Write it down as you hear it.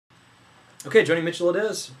Okay, Joni Mitchell it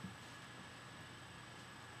is.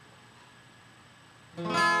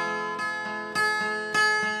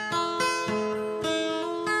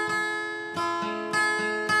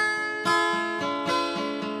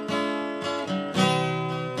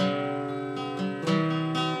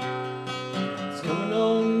 It's coming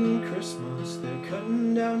on Christmas, they're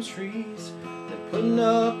cutting down trees, they're putting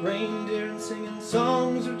up reindeer and singing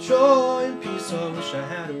songs of joy and peace. I wish I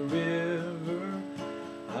had a river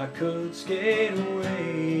I could skate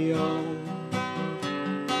away on.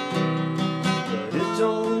 But it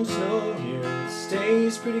don't snow here, it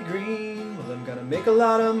stays pretty green. Well, I'm gonna make a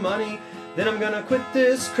lot of money, then I'm gonna quit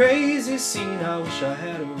this crazy scene. I wish I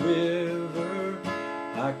had a river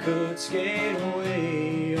I could skate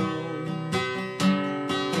away on.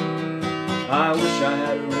 I wish I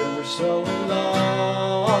had a river so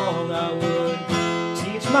long I would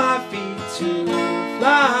teach my feet to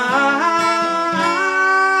fly.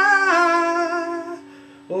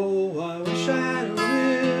 Oh, I wish I had a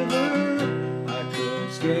river I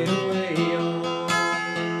could skate away on.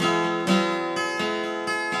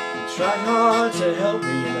 He tried hard to help me,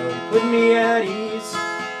 you know, he put me at ease.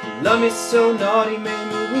 He loved me so naughty, made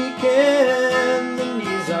me weak in the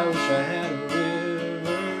knees. I wish I had a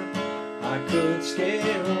river I could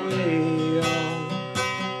skate away on.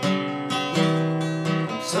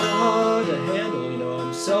 I'm so hard to handle, you know,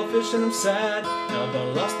 I'm selfish and I'm sad. Now I've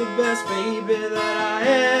done lost the best baby that I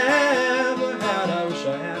ever had. I wish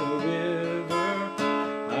I had a river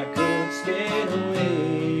I could skate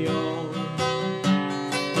away on.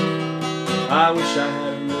 I wish I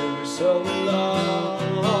had a river so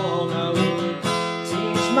long I would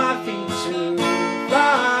teach my feet to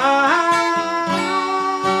fly.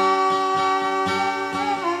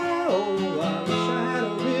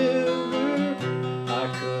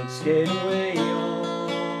 Skate away on.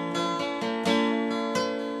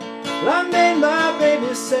 Well, I made my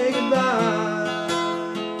baby say goodbye.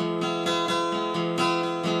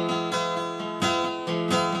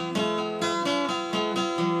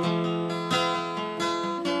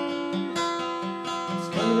 It's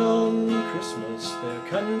coming on Christmas, they're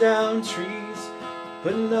cutting down trees,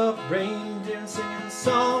 putting up reindeer and singing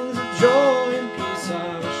songs of joy and peace.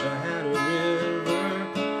 I wish I had a river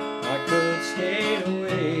I could skate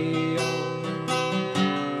away on.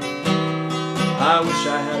 I wish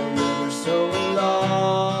I had a river so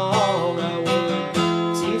long I would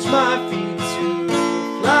teach my feet to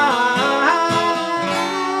fly.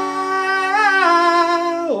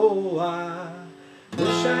 Oh, I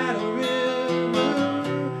wish I had a river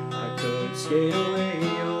I could skate away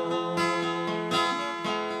on.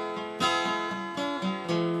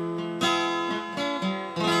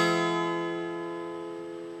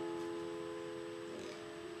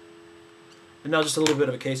 And now just a little bit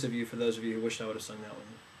of a case of you for those of you who wished I would have sung that one.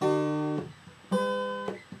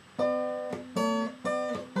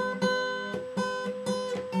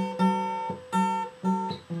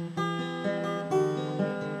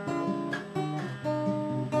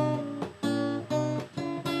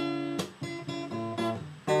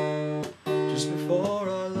 Just before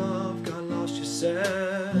our love got lost, you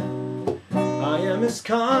said, I am as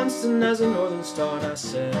constant as a northern star. And I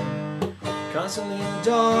said, constantly in the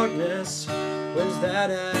darkness, where's that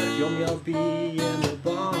at? If you want me, I'll be in the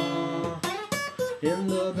bar, in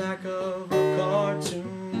the back of a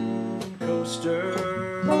cartoon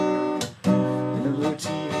coaster, in the blue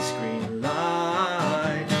TV screen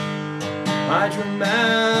light. I drew a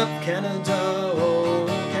map, Canada, oh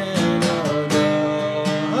Canada.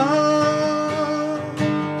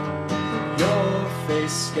 Your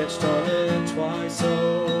face sketched on it twice,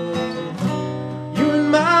 oh.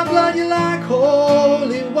 My blood, you like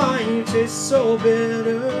holy wine. You taste so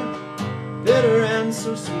bitter, bitter and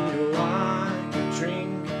so sweet. Oh, I could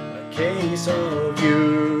drink a case of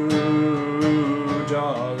you,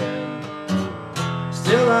 darling.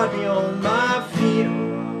 Still I'd be on my feet. Oh,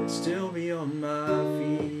 I would still be on my feet.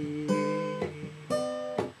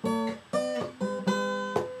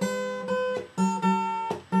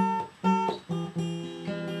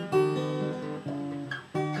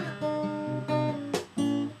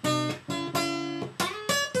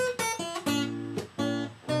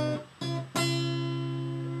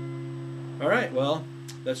 Alright, well,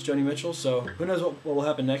 that's Joni Mitchell, so who knows what will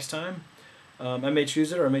happen next time. I may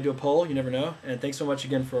choose it or I may do a poll, you never know. And thanks so much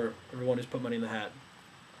again for everyone who's put money in the hat.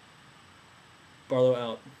 Barlow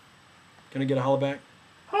out. Can I get a holla back?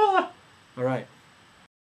 Holla! Alright.